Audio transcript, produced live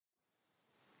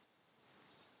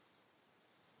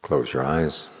close your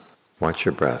eyes. Watch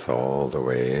your breath all the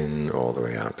way in, all the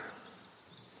way out.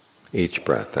 Each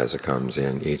breath as it comes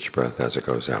in, each breath as it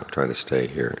goes out. Try to stay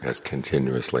here as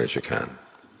continuously as you can.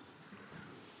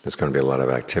 There's going to be a lot of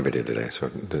activity today, so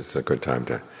this is a good time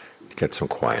to get some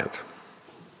quiet.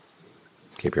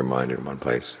 Keep your mind in one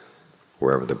place,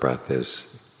 wherever the breath is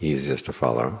easiest to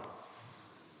follow.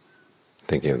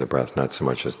 Thinking of the breath not so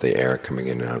much as the air coming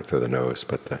in and out through the nose,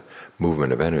 but the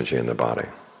movement of energy in the body.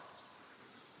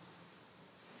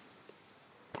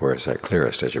 Where is that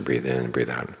clearest as you breathe in and breathe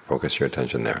out? Focus your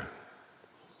attention there.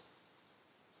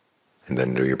 And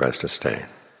then do your best to stay.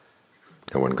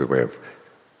 And one good way of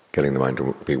getting the mind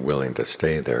to be willing to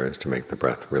stay there is to make the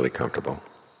breath really comfortable.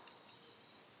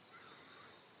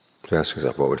 So ask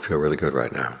yourself, what would feel really good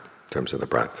right now in terms of the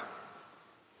breath?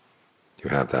 You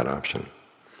have that option.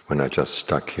 We're not just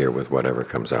stuck here with whatever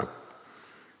comes up.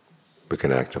 We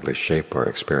can actively shape our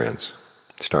experience,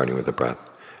 starting with the breath,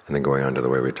 and then going on to the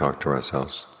way we talk to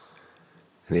ourselves,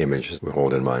 and the images we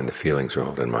hold in mind, the feelings we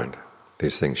hold in mind.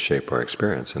 These things shape our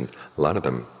experience, and a lot of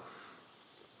them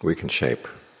we can shape.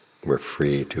 We're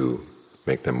free to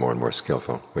make them more and more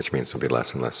skillful, which means there'll be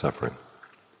less and less suffering.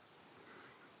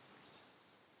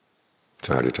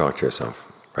 So how do you talk to yourself?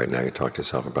 Right now you talk to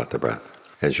yourself about the breath.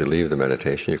 As you leave the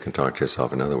meditation, you can talk to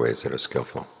yourself in other ways that are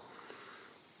skillful.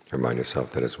 Remind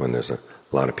yourself that it's when there's a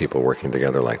lot of people working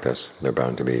together like this, there are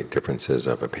bound to be differences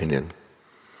of opinion.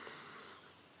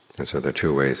 And so there are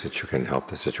two ways that you can help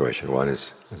the situation. One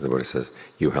is, as the Buddha says,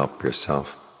 you help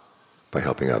yourself by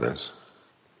helping others.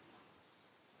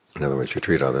 In other words, you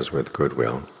treat others with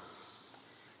goodwill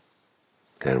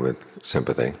and with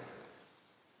sympathy.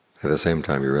 At the same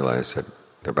time, you realize that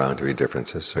there are bound to be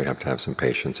differences, so you have to have some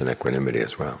patience and equanimity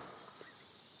as well.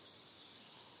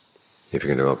 If you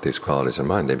can develop these qualities in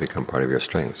mind, they become part of your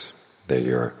strengths. They're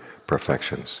your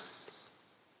perfections.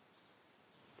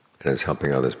 And as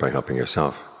helping others by helping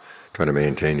yourself, try to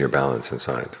maintain your balance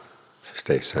inside.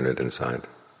 Stay centered inside.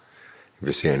 If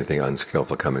you see anything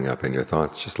unskillful coming up in your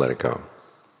thoughts, just let it go.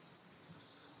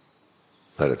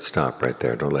 Let it stop right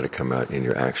there. Don't let it come out in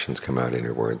your actions, come out in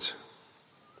your words.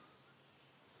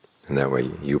 And that way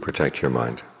you protect your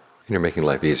mind, and you're making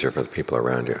life easier for the people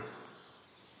around you.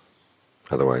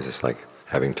 Otherwise it's like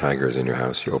having tigers in your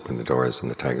house. You open the doors and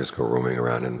the tigers go roaming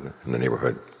around in the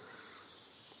neighborhood,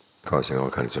 causing all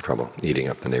kinds of trouble, eating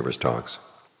up the neighbors' dogs,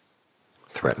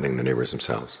 threatening the neighbors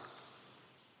themselves.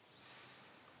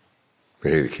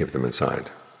 But here you keep them inside,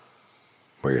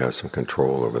 where you have some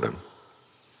control over them.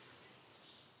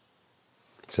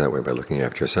 So that way, by looking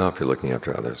after yourself, you're looking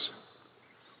after others.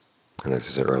 And as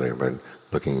I said earlier, by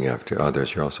looking after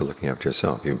others, you're also looking after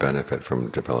yourself. You benefit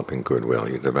from developing goodwill.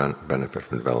 You benefit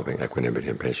from developing equanimity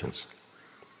and patience.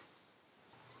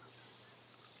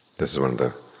 This is one of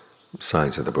the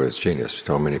signs of the Buddha's genius.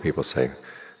 So many people say,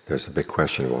 there's a big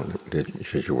question, well,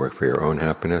 should you work for your own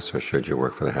happiness or should you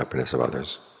work for the happiness of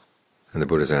others? And the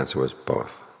Buddha's answer was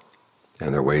both.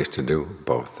 And there are ways to do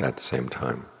both at the same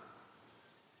time.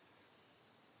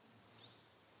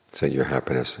 So your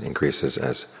happiness increases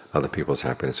as other people's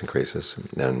happiness increases,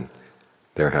 and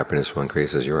their happiness will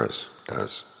increase as yours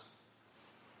does.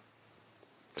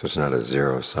 So it's not a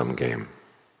zero-sum game.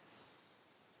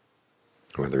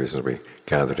 One of the reasons we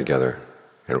gather together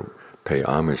and pay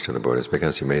homage to the Buddha is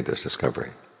because he made this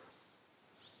discovery,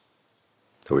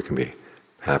 that we can be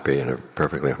happy in a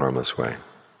perfectly harmless way.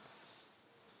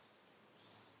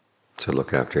 So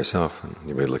look after yourself, and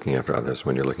you'll be looking after others.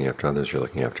 When you're looking after others, you're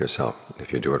looking after yourself.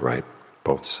 If you do it right,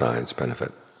 both sides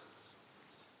benefit.